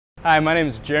Hi, my name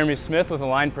is Jeremy Smith with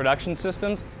Aligned Production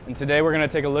Systems, and today we're going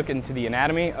to take a look into the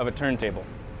anatomy of a turntable.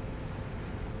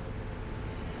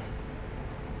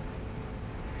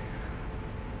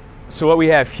 So what we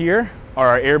have here are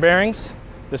our air bearings.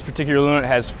 This particular unit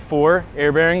has 4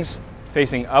 air bearings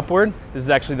facing upward. This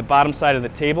is actually the bottom side of the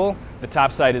table. The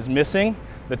top side is missing.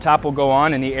 The top will go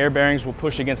on and the air bearings will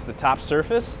push against the top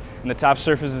surface, and the top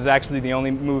surface is actually the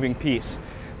only moving piece.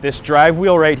 This drive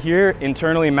wheel right here,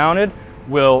 internally mounted,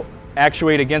 will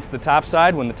actuate against the top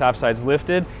side when the top side's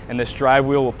lifted, and this drive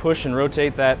wheel will push and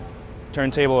rotate that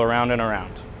turntable around and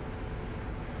around.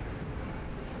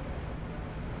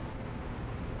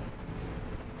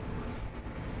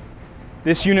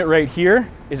 This unit right here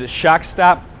is a shock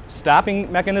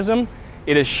stopping mechanism.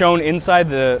 It is shown inside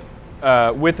the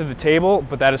width of the table,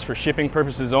 but that is for shipping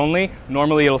purposes only.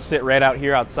 Normally it'll sit right out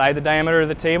here outside the diameter of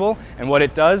the table, and what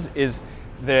it does is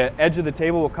the edge of the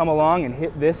table will come along and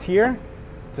hit this here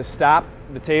to stop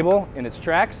the table in its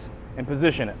tracks and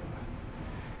position it.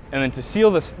 And then to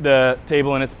seal the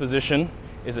table in its position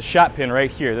is a shot pin right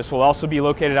here. This will also be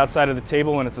located outside of the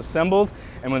table when it's assembled,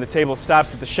 and when the table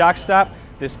stops at the shock stop,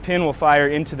 this pin will fire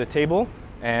into the table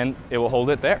and it will hold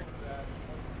it there.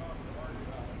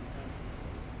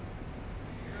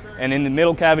 And in the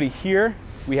middle cavity here,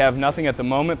 we have nothing at the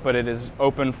moment, but it is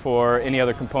open for any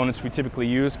other components we typically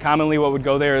use. Commonly what would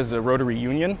go there is a rotary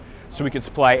union, so we could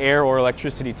supply air or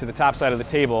electricity to the top side of the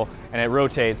table, and it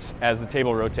rotates as the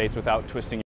table rotates without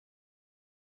twisting.